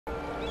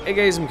Hey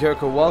guys, I'm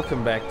Koko.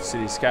 Welcome back to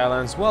City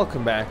Skylines.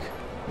 Welcome back.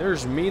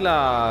 There's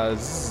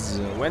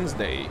Mila's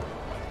Wednesday.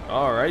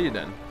 Alrighty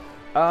then.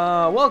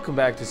 Welcome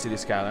back to City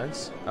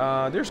Skylines.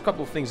 There's a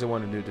couple of things I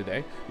want to do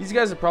today. These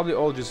guys are probably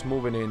all just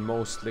moving in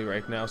mostly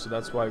right now, so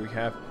that's why we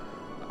have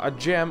a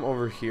gem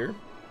over here.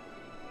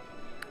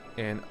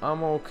 And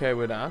I'm okay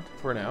with that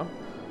for now.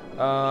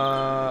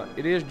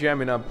 It is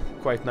jamming up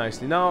quite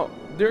nicely. Now,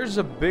 there's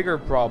a bigger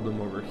problem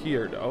over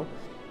here though.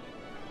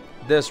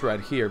 This right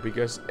here,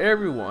 because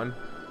everyone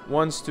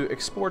wants to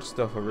export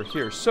stuff over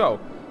here, so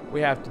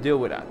we have to deal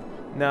with that.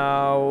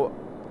 Now,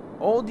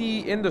 all the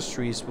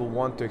industries will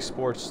want to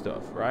export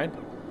stuff, right?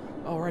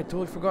 Oh right,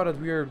 totally forgot that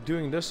we are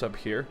doing this up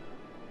here.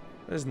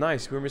 That is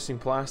nice. We're missing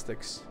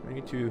plastics. We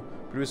need to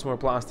produce more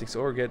plastics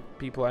or get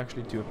people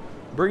actually to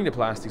bring the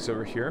plastics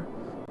over here.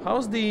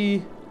 How's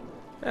the...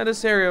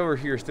 this area over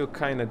here is still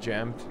kind of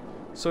jammed.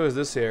 So is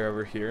this area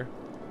over here.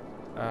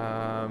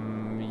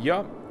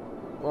 Yup.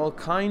 Well,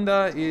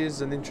 kinda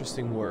is an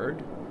interesting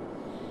word.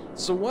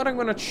 So what I'm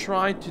gonna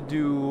try to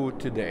do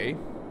today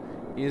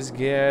is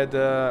get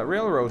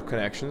railroad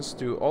connections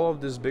to all of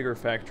these bigger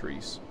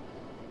factories.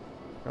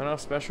 Run out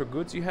of special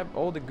goods? You have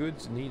all the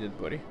goods needed,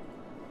 buddy.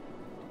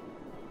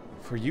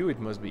 For you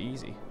it must be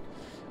easy.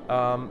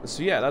 So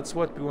yeah, that's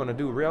what we want to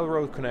do.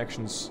 Railroad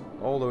connections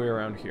all the way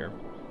around here.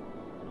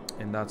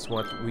 And that's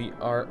what we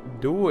are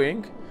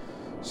doing.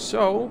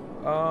 So,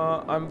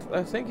 I'm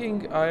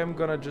thinking I am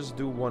gonna just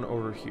do one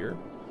over here.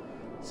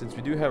 Since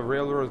we do have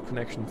railroad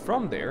connection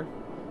from there,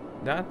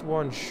 that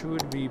one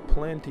should be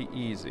plenty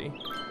easy.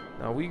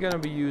 Now we're gonna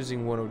be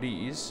using one of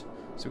these,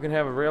 so we can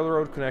have a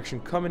railroad connection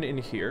coming in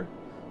here,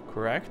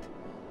 correct?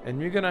 And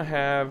we're gonna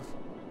have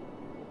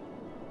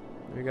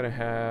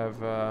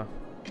no,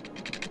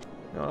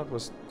 that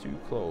was too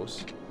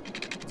close.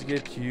 Let's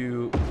get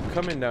you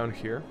coming down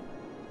here,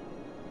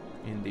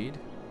 indeed.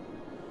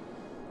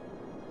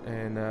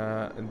 And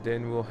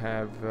then we'll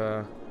have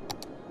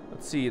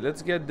let's see,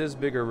 let's get this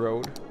bigger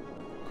road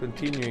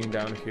continuing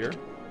down here.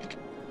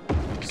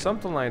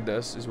 Something like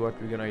this is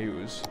what we're gonna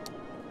use.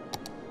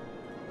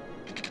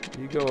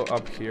 You go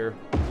up here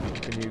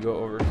and you go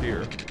over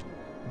here.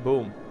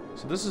 Boom.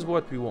 So this is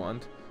what we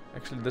want.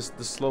 Actually, the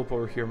slope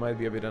over here might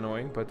be a bit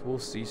annoying, but we'll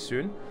see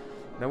soon.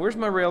 Now where's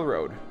my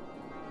railroad?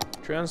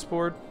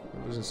 Transport.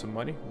 I'm losing some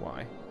money.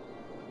 Why?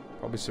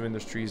 Probably some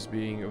industries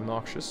being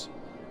obnoxious.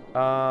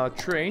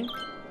 Train.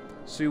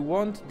 So you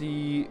want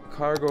the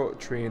cargo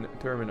train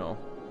terminal,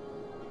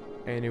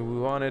 and we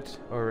want it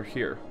over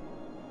here,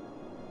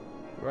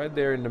 right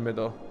there in the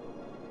middle.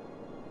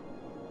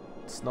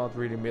 It's not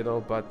really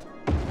middle, but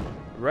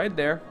right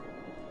there.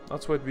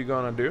 That's what we're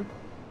gonna do.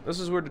 This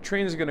is where the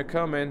train is gonna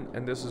come in,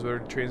 and this is where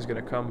the train is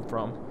gonna come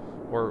from,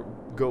 or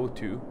go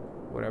to,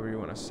 whatever you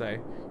want to say.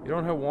 You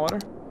don't have water?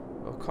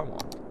 Oh, come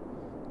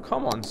on.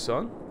 Come on,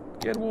 son.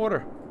 Get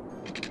water.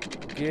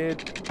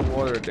 Get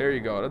water. There you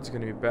go. That's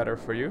gonna be better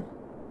for you.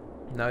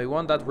 Now you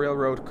want that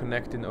railroad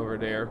connecting over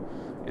there.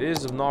 It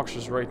is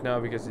obnoxious right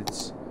now because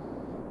it's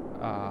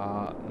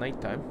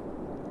nighttime.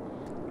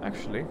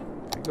 Actually,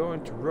 if we go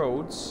into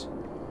roads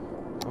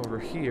over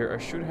here, I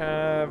should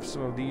have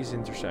some of these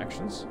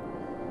intersections.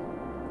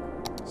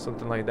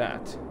 Something like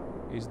that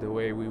is the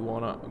way we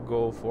wanna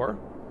go for.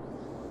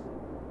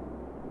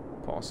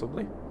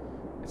 Possibly.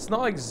 It's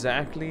not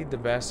exactly the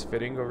best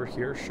fitting over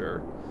here,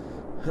 sure.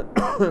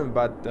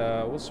 But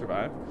we'll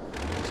survive.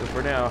 So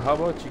for now, how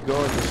about you go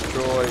and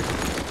destroy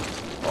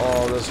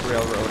all this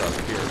railroad up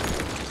here,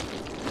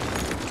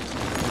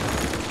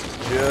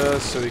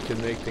 just so we can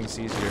make things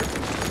easier.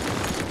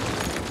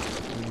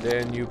 And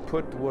then you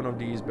put one of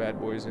these bad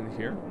boys in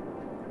here.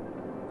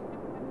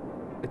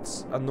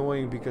 It's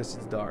annoying because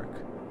it's dark,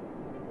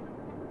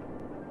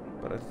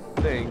 but I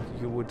think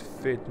you would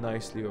fit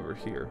nicely over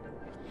here.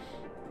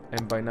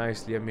 And by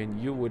nicely I mean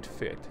you would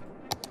fit.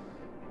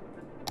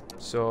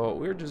 So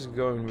we're just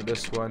going with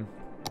this one.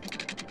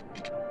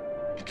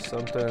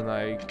 Something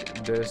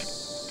like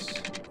this.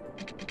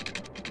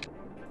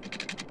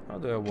 How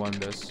do I want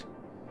this?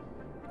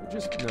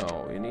 Just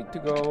no, you need to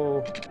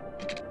go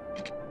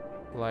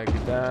like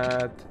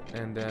that,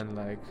 and then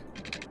like,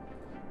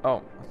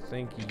 oh, I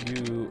think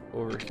you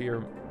over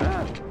here,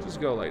 just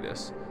go like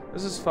this.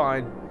 This is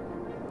fine.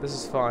 This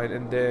is fine,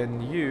 and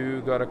then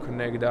you gotta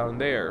connect down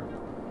there,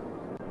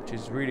 which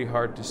is really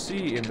hard to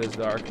see in this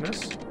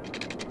darkness.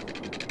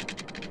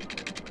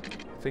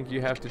 I think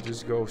you have to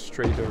just go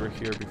straight over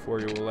here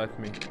before you will let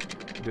me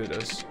do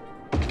this.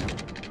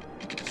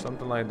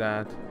 Something like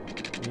that.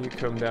 And you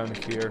come down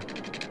here.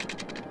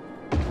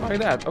 Like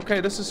that.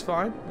 Okay, this is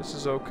fine. This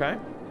is okay.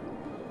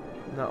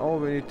 Now all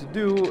we need to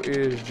do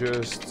is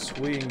just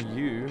swing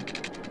you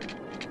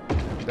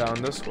down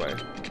this way.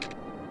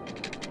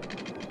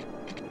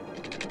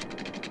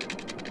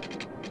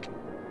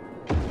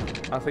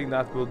 I think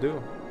that will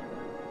do.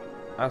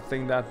 I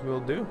think that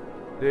will do.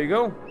 There you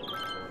go.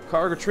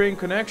 Cargo train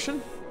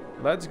connection.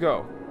 Let's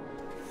go.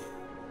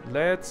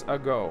 Let's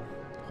go.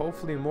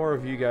 Hopefully more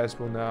of you guys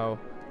will now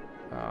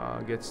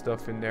get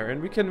stuff in there, and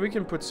we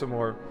can put some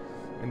more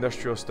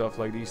industrial stuff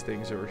like these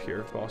things over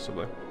here,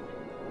 possibly.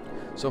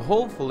 So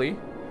hopefully,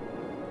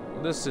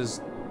 this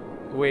is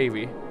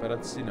wavy, but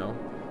that's, you know,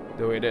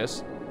 the way it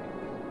is.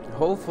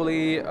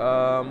 Hopefully,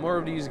 more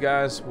of these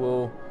guys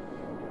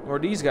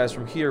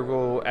from here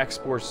will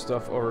export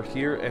stuff over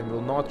here and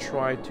will not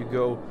try to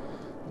go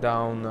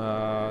down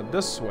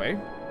this way,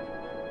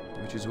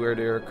 which is where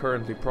they're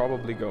currently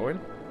probably going,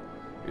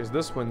 because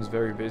this one's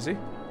very busy.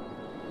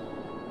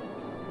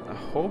 I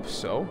hope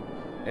so.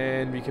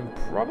 And we can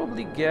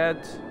probably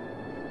get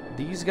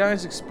these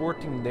guys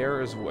exporting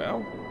there as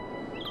well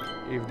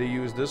if they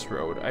use this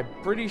road. I'm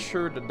pretty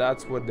sure that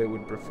that's what they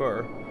would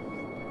prefer.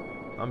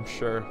 I'm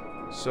sure.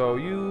 So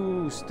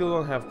you still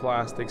don't have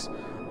plastics.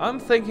 I'm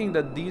thinking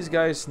that these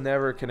guys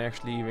never can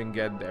actually even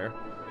get there.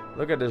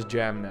 Look at this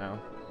jam now.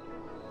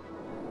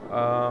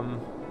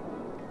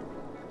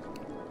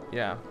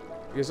 Yeah,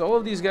 because all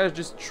of these guys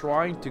just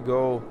trying to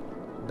go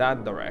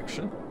that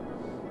direction.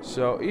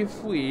 So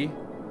if we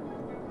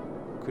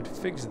could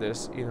fix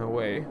this in a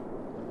way,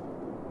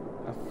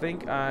 I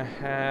think I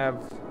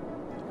have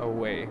a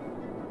way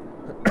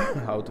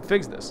how to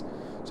fix this.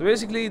 So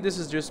basically this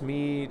is just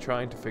me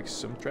trying to fix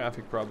some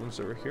traffic problems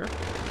over here.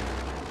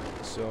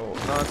 So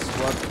that's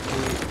what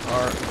we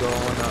are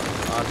gonna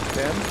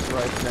attempt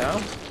right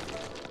now.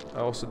 I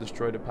also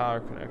destroyed the power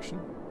connection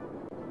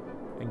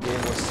and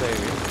game was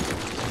saving.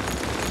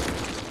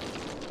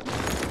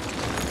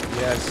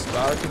 Yes,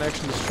 power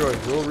connection destroyed.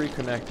 We'll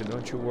reconnect it,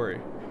 don't you worry.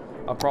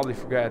 I'll probably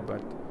forget,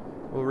 but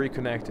we'll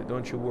reconnect it,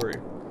 don't you worry.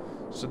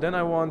 So then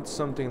I want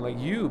something like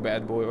you,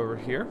 bad boy, over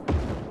here.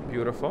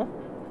 Beautiful.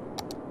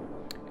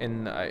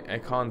 And I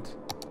can't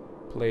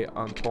play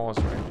on pause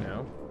right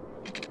now.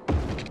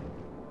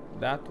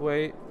 That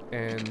way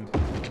and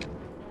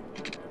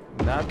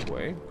that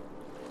way.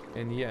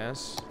 And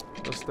yes,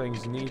 those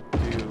things need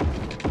to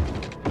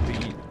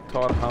be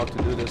taught how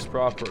to do this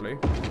properly.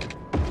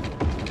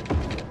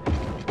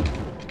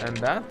 And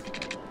that.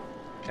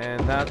 And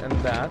that and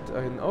that.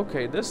 And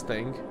okay, this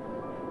thing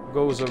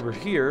goes over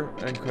here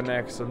and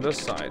connects on this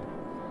side.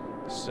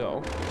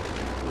 So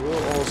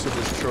we'll also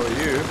destroy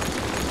you,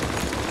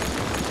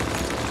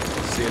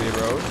 city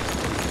road.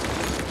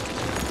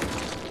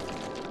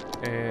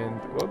 And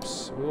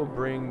whoops, we'll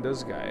bring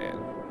this guy in.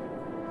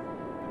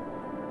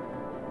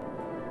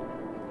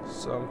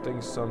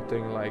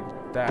 Something like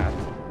that.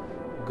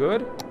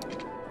 Good.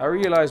 I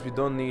realize we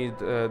don't need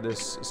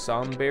this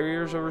sound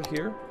barriers over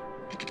here.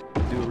 I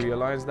do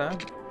realize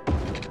that,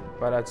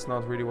 but that's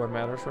not really what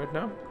matters right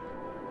now.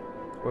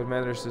 What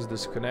matters is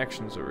this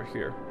connections over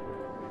here.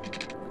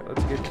 Okay,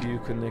 let's get you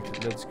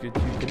connected. Let's get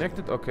you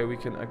connected. Okay, we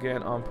can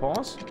again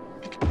unpause.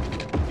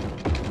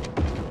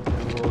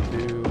 And we'll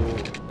do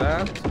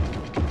that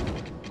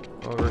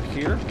over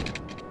here.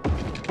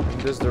 In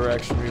this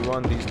direction we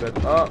want these, but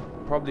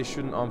probably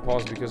shouldn't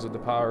unpause because of the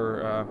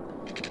power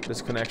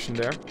disconnection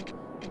there.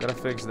 Gotta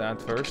fix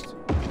that first.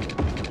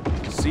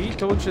 See,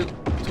 told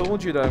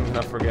you that I'm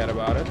gonna forget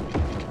about it.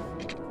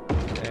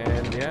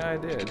 And yeah, I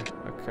did.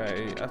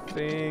 Okay, I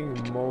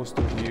think most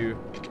of you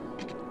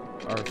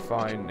are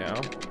fine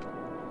now.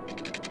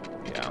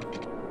 Yeah.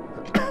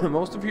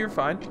 Most of you are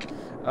fine.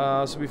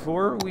 So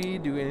before we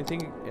do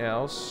anything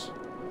else,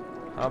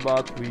 how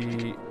about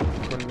we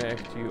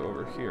connect you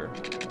over here?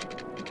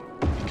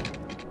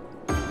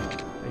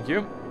 Thank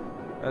you.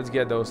 Let's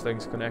get those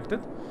things connected.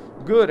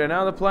 Good, and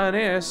now the plan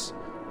is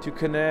to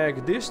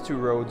connect these two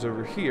roads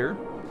over here.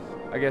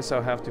 I guess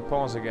I'll have to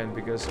pause again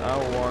because I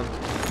want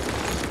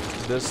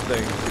this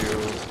thing to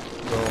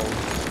go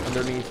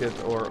underneath it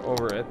or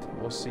over it.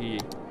 We'll see.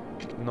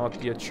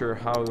 Not yet sure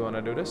how we want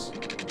to do this.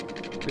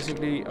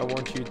 Basically, I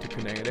want you to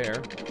connect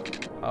there.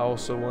 I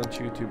also want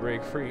you to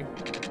break free.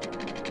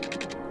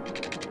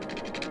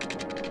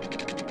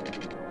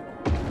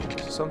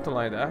 So something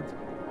like that.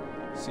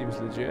 Seems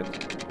legit.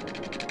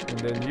 And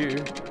then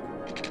you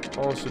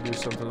also do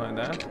something like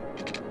that.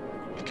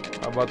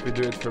 How about we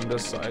do it from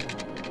this side?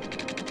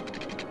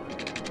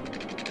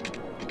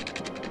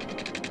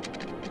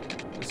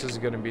 This is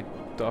gonna be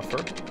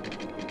tougher.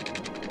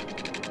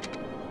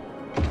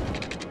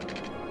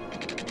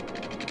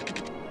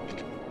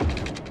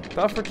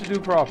 Tougher to do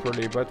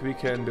properly, but we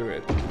can do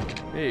it.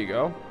 There you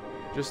go.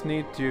 Just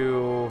need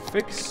to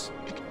fix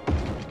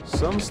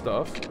some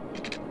stuff.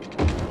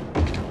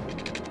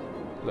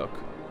 Look.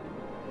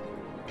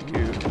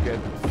 You get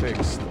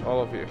fixed,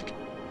 all of you.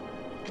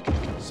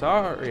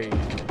 Sorry.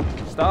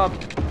 Stop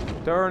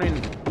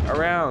turning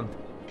around.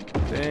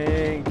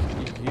 Thank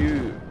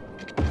you.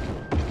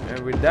 And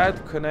with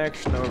that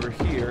connection over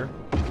here,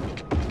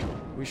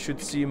 we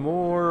should see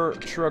more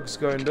trucks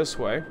going this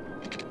way.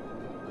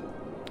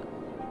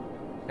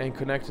 And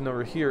connecting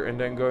over here and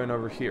then going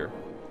over here.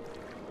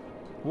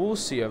 We'll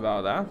see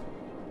about that.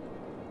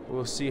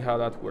 We'll see how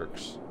that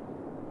works.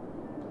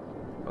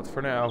 But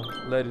for now,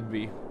 let it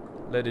be.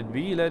 Let it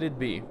be, let it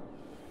be.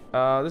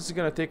 This is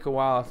gonna take a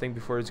while, I think,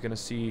 before it's gonna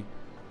see.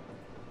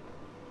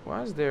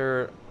 Why is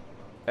there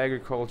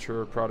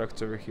agriculture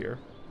products over here,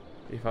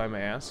 if I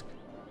may ask?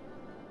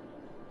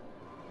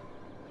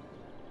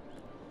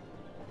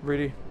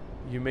 Really?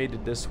 You made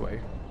it this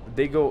way.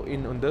 They go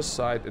in on this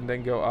side and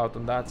then go out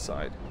on that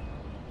side.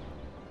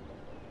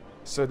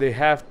 So they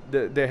have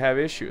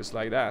issues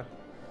like that.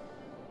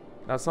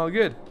 That's not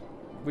good.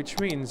 Which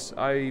means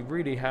I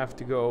really have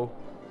to go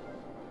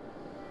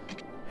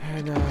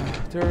and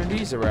turn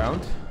these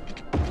around.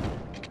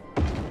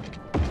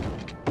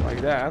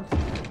 Like that.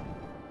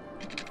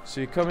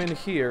 So you come in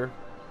here.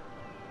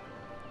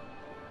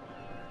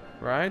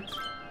 Right?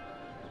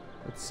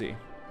 Let's see.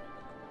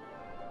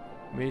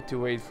 We need to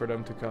wait for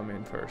them to come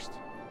in first.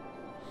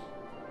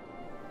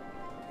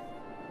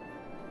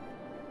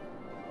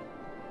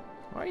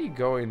 Why are you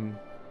going?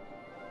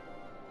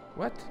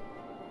 What?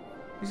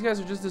 These guys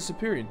are just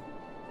disappearing.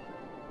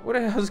 What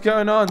the hell's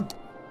going on?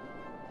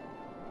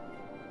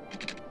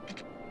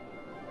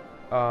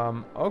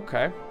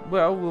 Okay.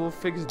 Well, we'll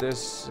fix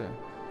this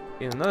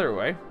in another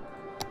way.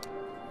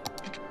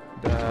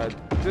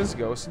 This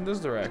goes in this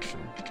direction.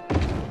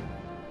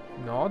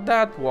 Not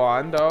that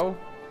one, though.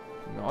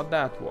 Not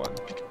that one.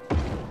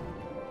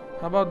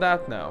 How about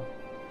that now?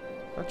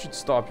 That should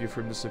stop you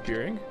from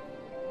disappearing.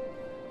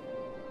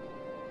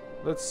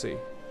 Let's see.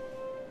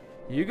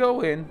 You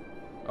go in.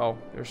 Oh,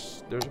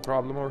 there's a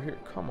problem over here.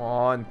 Come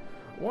on.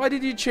 Why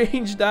did you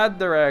change that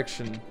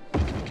direction?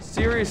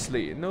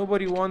 Seriously,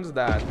 nobody wants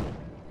that.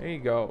 There you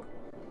go.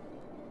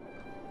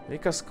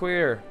 Make a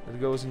square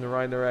that goes in the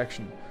right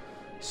direction.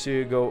 So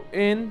you go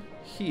in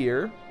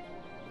here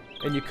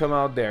and you come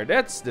out there.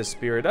 That's the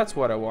spirit. That's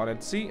what I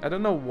wanted. See, I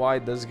don't know why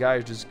this guy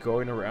is just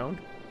going around.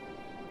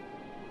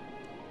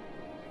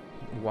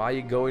 Why are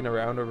you going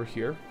around over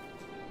here?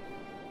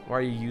 Why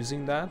are you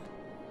using that?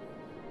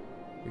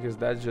 Because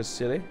that's just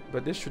silly.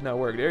 But this should not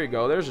work. There you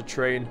go. There's a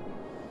train.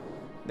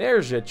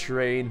 There's a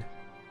train.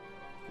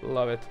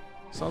 Love it.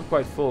 It's not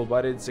quite full,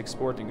 but it's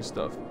exporting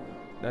stuff.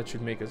 That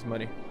should make us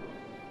money.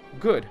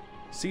 Good.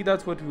 See,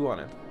 that's what we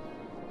wanted.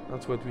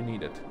 That's what we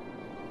needed.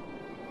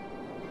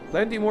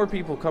 Plenty more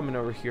people coming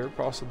over here.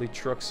 Possibly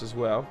trucks as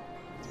well.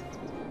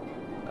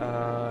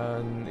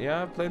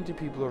 Yeah, plenty of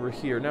people over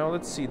here. Now,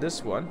 let's see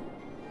this one.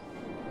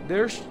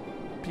 There's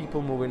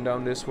people moving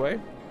down this way.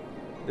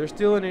 There's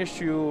still an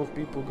issue of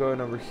people going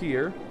over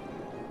here.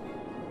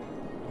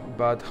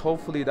 But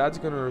hopefully that's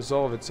going to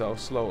resolve itself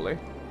slowly.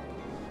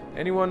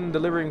 Anyone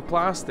delivering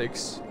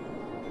plastics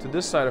to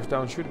this side of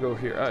town should go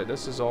here. Ah,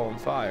 this is all on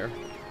fire.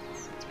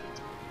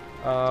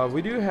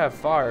 We do have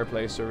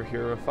fireplace over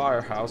here, a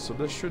firehouse, so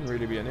this shouldn't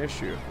really be an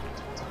issue.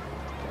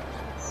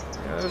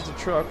 Yeah, there's the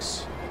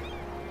trucks.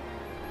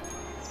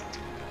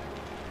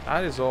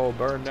 That is all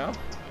burned now.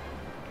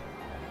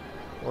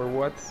 Or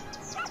what?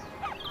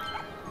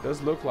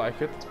 Does look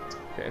like it.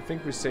 Okay, I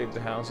think we saved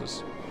the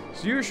houses.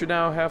 So you should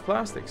now have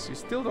plastics. You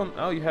still don't.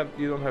 Oh, you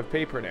don't have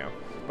paper now.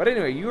 But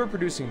anyway, you are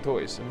producing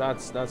toys, and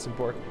that's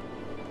important.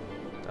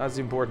 That's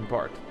the important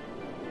part.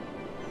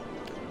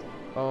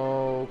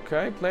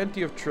 Okay,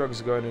 plenty of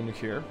trucks going in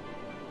here.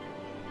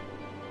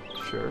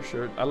 Sure,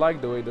 sure. I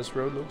like the way this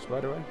road looks,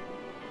 by the way.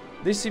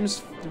 This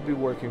seems to be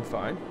working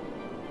fine.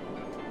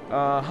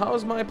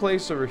 How's my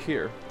place over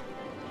here?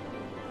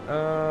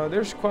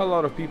 There's quite a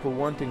lot of people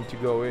wanting to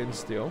go in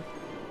still.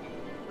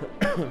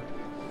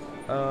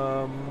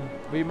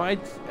 We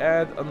might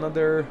add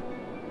another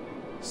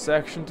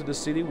section to the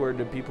city where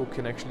the people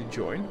can actually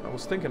join. I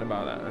was thinking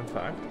about that, in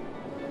fact.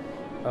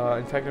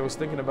 I was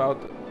thinking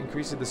about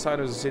increasing the size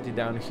of the city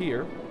down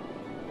here.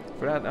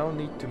 For that, I'll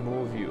need to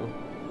move you.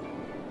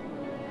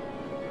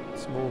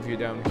 Let's move you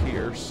down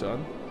here,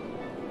 son.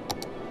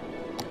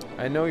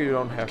 I know you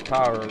don't have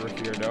power over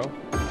here, though.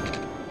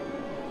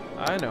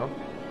 I know.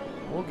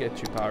 We'll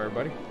get you power,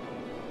 buddy.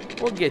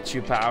 We'll get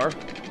you power.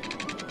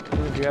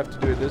 Even if you have to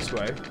do it this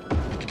way.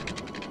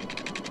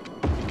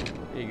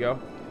 There you go.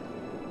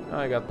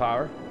 Now you got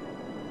power.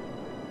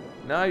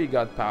 Now you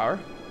got power.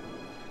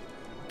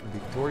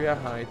 Victoria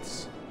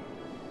Heights.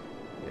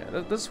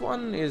 Yeah, this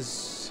one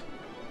is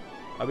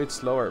a bit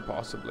slower,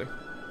 possibly.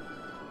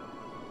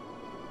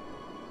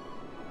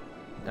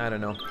 I don't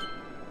know.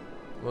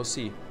 We'll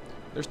see.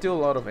 There's still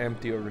a lot of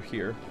empty over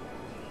here.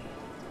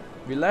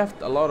 We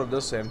left a lot of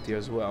this empty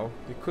as well.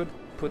 We could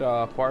put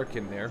a park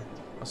in there.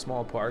 A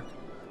small park.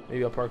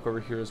 Maybe a park over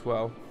here as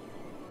well.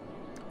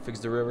 Fix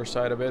the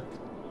riverside a bit.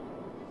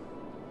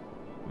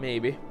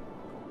 Maybe.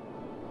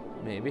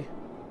 Maybe.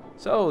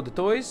 So, the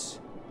toys.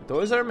 The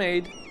toys are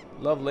made.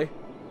 Lovely.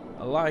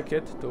 I like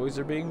it. Toys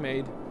are being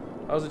made.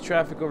 How's the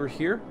traffic over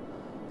here?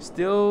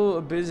 Still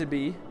a busy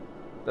bee.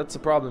 That's a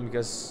problem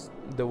because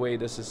the way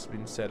this has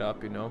been set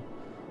up, you know.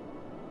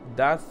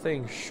 That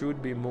thing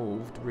should be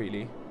moved,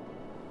 really.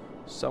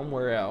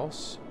 Somewhere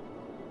else.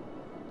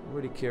 Don't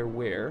really care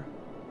where.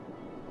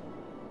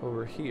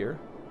 Over here.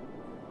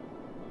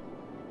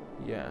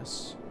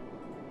 Yes.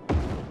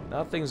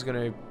 Nothing's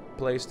gonna be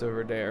placed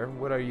over there.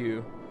 What are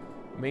you?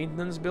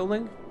 Maintenance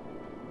building?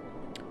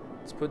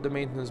 Let's put the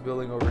maintenance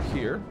building over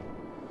here.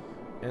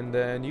 And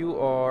then you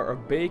are a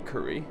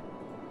bakery.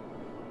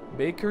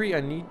 Bakery,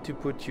 I need to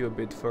put you a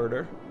bit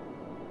further.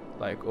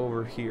 Like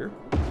over here.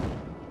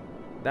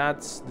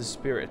 That's the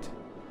spirit.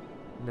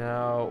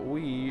 Now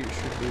we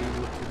should be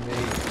able to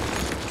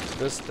make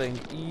this thing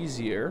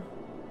easier.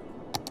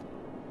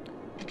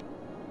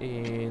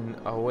 In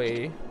a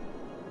way.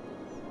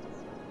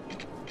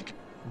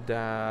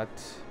 that,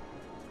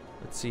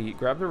 let's see,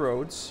 grab the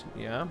roads,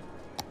 yeah.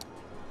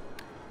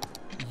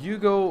 You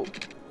go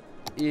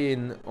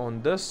in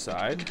on this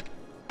side,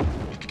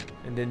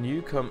 and then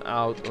you come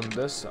out on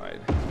this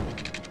side,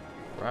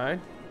 right?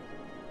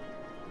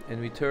 And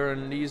we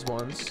turn these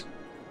ones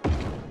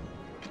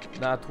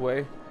that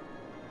way,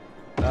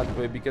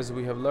 because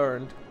we have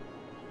learned.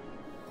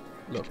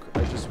 Look,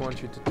 I just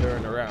want you to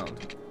turn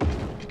around.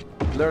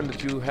 Learn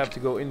that you have to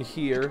go in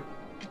here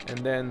and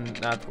then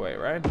that way,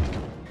 right?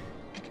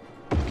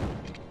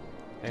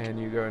 And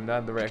you go in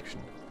that direction.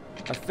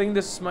 I think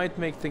this might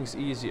make things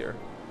easier.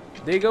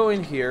 They go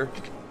in here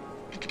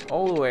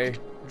all the way,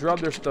 drop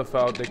their stuff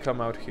out, they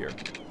come out here.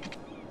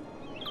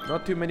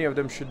 Not too many of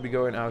them should be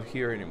going out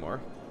here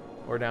anymore,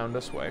 or down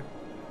this way.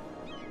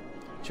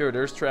 Sure,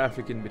 there's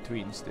traffic in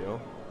between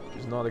still.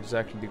 It's not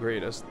exactly the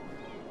greatest,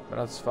 but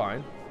that's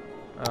fine.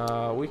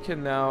 We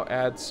can now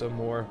add some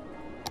more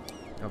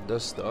of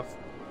this stuff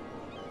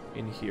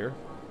in here.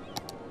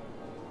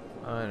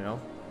 I don't know.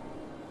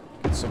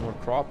 Get some more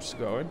crops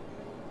going.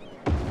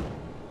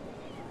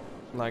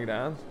 Like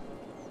that.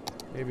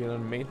 Maybe another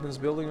maintenance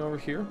building over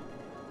here.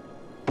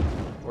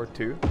 Or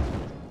two.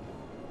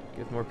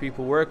 Get more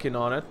people working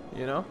on it,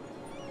 you know?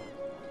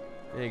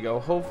 There you go.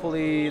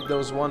 Hopefully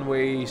those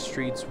one-way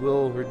streets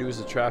will reduce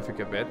the traffic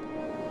a bit.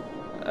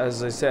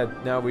 As I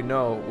said, now we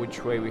know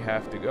which way we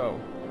have to go.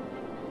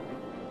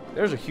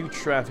 There's a huge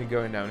traffic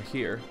going down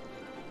here.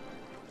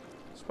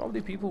 There's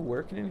probably people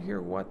working in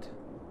here. What?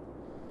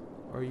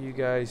 Are you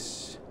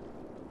guys...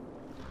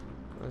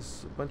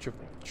 There's a bunch of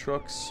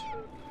trucks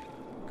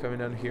coming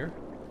down here.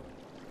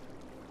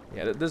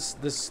 Yeah,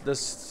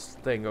 this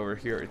thing over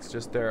here, it's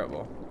just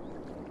terrible.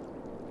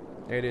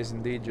 It is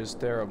indeed just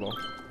terrible.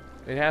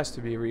 It has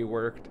to be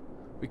reworked.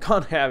 We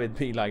can't have it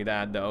be like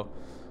that though,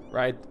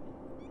 right?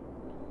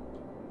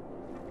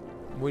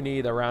 We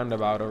need a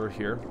roundabout over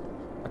here.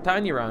 A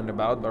tiny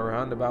roundabout, but a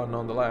roundabout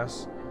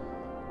nonetheless.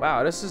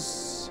 Wow, this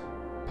is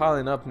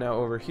piling up now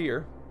over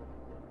here.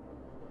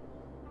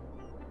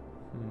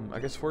 I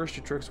guess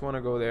forestry trucks want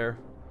to go there.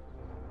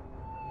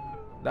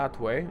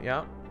 That way,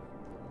 yeah.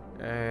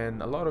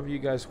 And a lot of you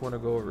guys want to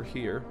go over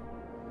here.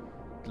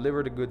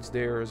 Deliver the goods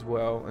there as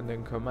well, and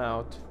then come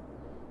out.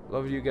 A lot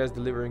of you guys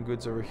delivering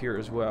goods over here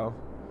as well.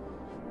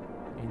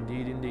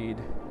 Indeed, indeed.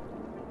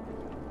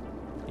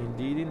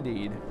 Indeed,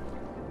 indeed.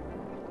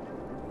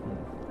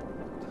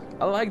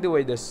 I like the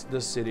way this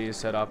city is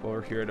set up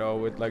over here though,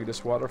 with like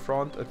this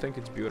waterfront. I think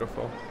it's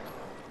beautiful.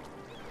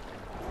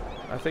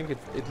 I think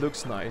it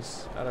looks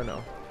nice. I don't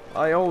know.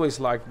 I always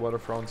liked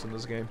waterfronts in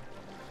this game.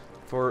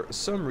 For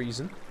some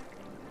reason.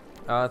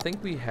 I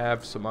think we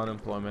have some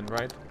unemployment,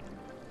 right?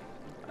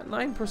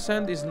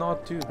 9% is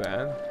not too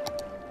bad.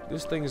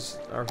 These things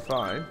are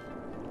fine.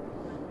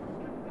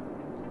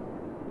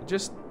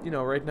 Just, you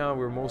know, right now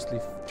we're mostly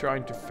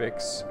trying to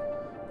fix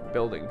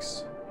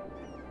buildings.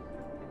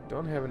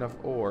 Don't have enough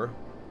ore.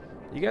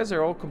 You guys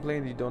are all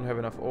complaining you don't have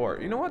enough ore.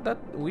 You know what? That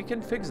we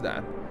can fix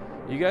that.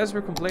 You guys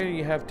were complaining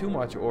you have too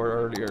much ore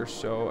earlier,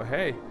 so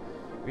hey,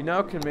 we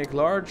now can make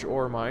large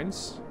ore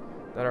mines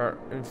that are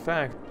in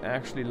fact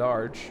actually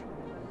large,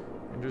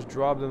 and just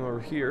drop them over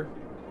here.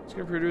 It's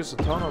gonna produce a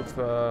ton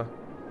of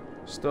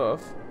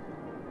stuff.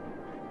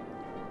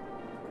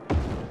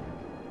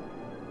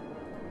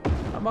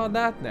 How about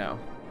that now?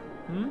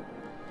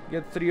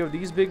 Get 3 of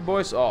these big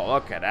boys. Oh,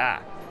 look at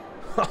that.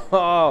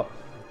 Oh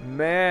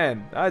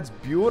man, that's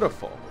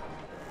beautiful.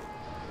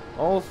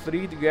 All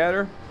 3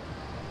 together,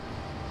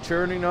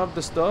 churning up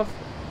the stuff.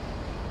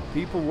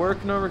 People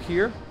working over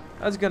here.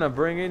 That's gonna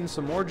bring in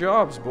some more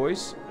jobs,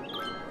 boys.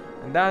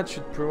 And that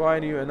should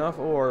provide you enough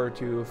ore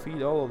to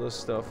feed all of this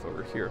stuff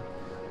over here.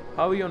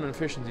 How are we on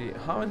efficiency?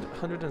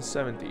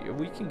 170.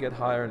 We can get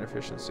higher in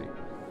efficiency.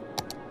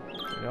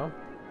 You know?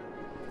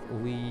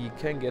 We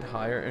can get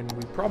higher, and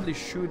we probably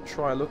should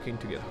try looking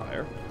to get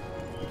higher.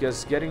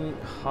 Because getting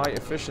high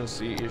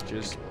efficiency is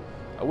just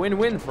a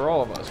win-win for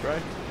all of us,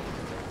 right?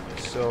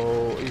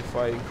 So if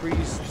I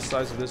increase the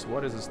size of this,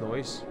 what is this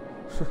noise?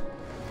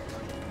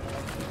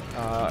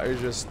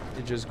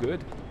 It's just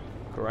good.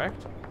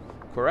 Correct?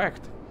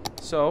 Correct.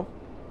 So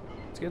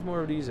let's get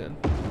more of these in.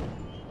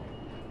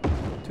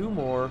 2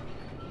 more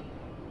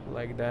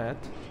like that.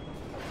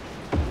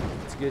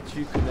 Let's get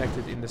you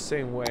connected in the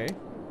same way.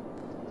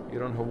 You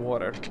don't have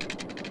water.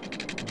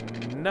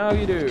 Now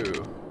you do.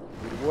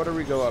 With water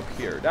we go up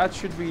here. That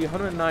should be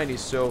 190,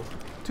 so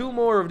 2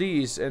 more of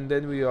these and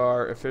then we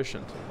are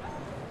efficient.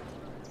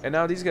 And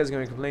now these guys are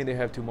going to complain they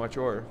have too much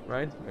ore,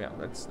 right? Yeah,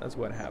 that's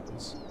what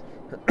happens.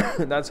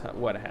 That's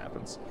what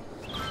happens.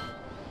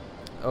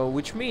 Oh,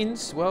 which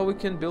means, well, we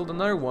can build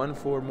another one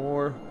for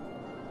more,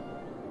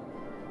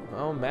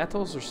 well,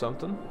 metals or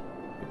something.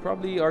 We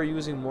probably are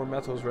using more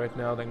metals right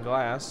now than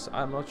glass.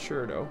 I'm not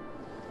sure though.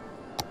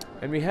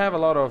 And we have a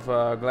lot of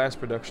glass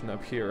production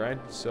up here, right?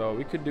 So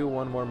we could do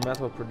one more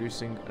metal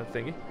producing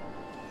thingy.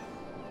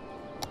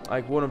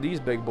 Like one of these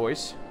big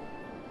boys.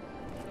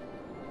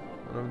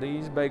 One of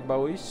these big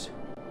boys.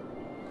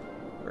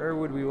 Where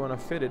would we want to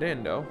fit it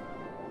in though?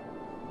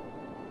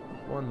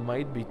 one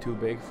might be too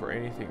big for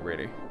anything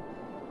really.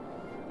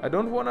 I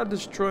don't want to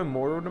destroy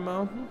more of the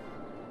mountain.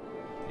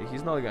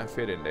 He's not gonna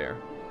fit in there.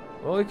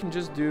 Well, we can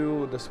just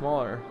do the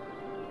smaller.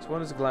 This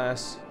one is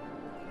glass.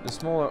 The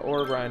smaller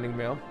ore grinding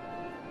mill.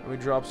 And we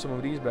drop some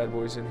of these bad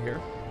boys in here.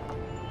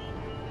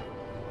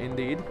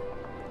 Indeed.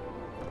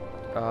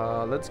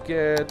 Let's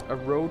get a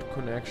road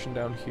connection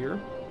down here.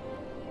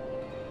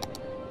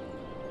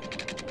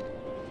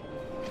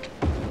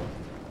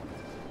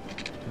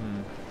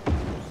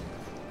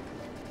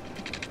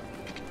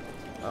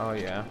 Oh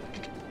yeah.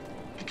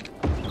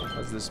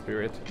 That's the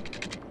spirit.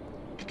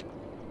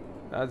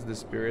 That's the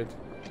spirit.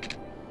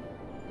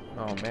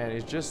 Oh man,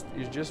 it's just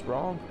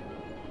wrong.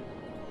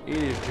 It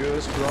is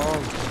just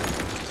wrong.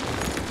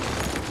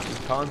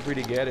 You can't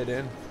really get it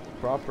in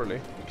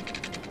properly.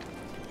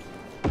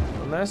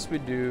 Unless we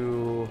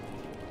do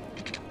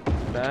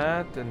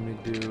that and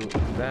we do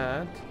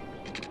that.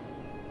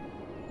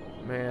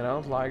 Man, I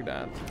don't like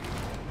that.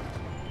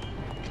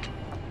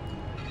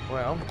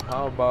 Well,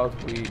 how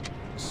about we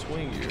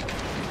swing you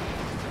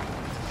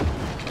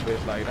a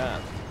bit like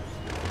that?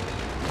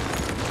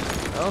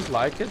 I don't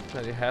like it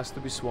that it has to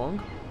be swung,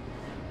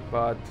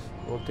 but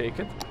we'll take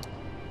it.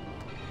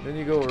 Then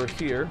you go over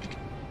here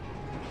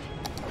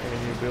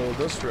and you build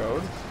this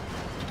road,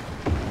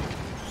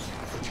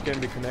 which can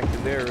be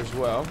connected there as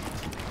well.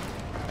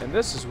 And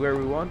this is where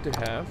we want to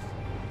have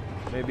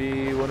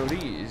maybe one of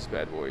these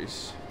bad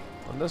boys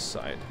on this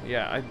side.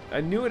 Yeah,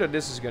 I knew that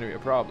this is going to be a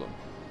problem.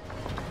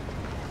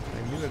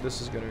 I knew that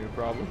this is going to be a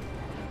problem.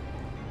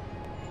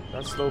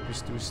 That slope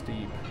is too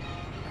steep.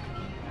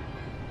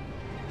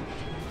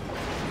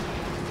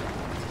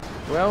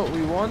 Well,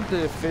 we want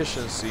the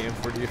efficiency, and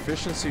for the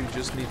efficiency we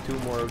just need 2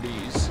 more of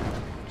these.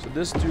 So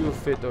this 2 will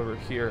fit over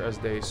here as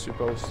they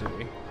supposed to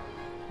be.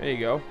 There you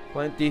go.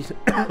 Plenty,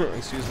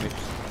 excuse me,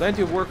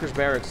 plenty of workers'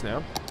 barracks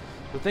now.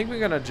 So I think we're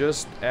gonna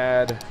just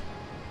add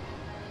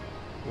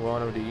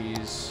one of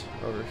these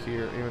over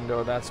here, even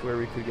though that's where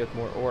we could get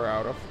more ore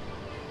out of.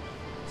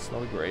 It's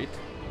not great.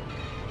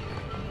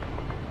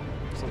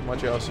 There's not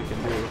much else you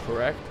can do,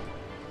 correct?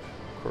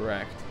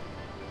 Correct.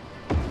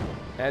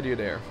 Add you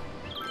there.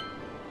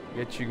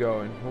 Get you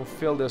going. We'll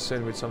fill this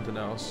in with something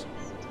else.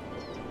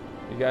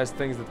 You guys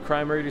think that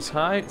crime rate is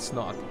high? It's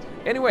not.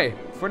 Anyway,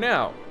 for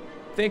now,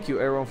 thank you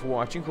everyone for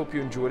watching. Hope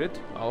you enjoyed it.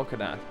 Oh, look at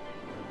that.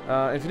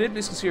 If you did,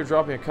 please consider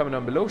dropping a comment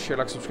down below. Share,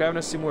 like, subscribe,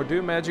 and see more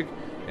Doom Magic.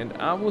 And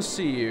I will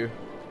see you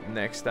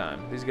next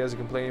time. These guys are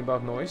complaining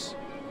about noise?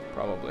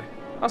 Probably.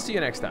 I'll see you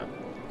next time.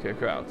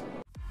 Kick out.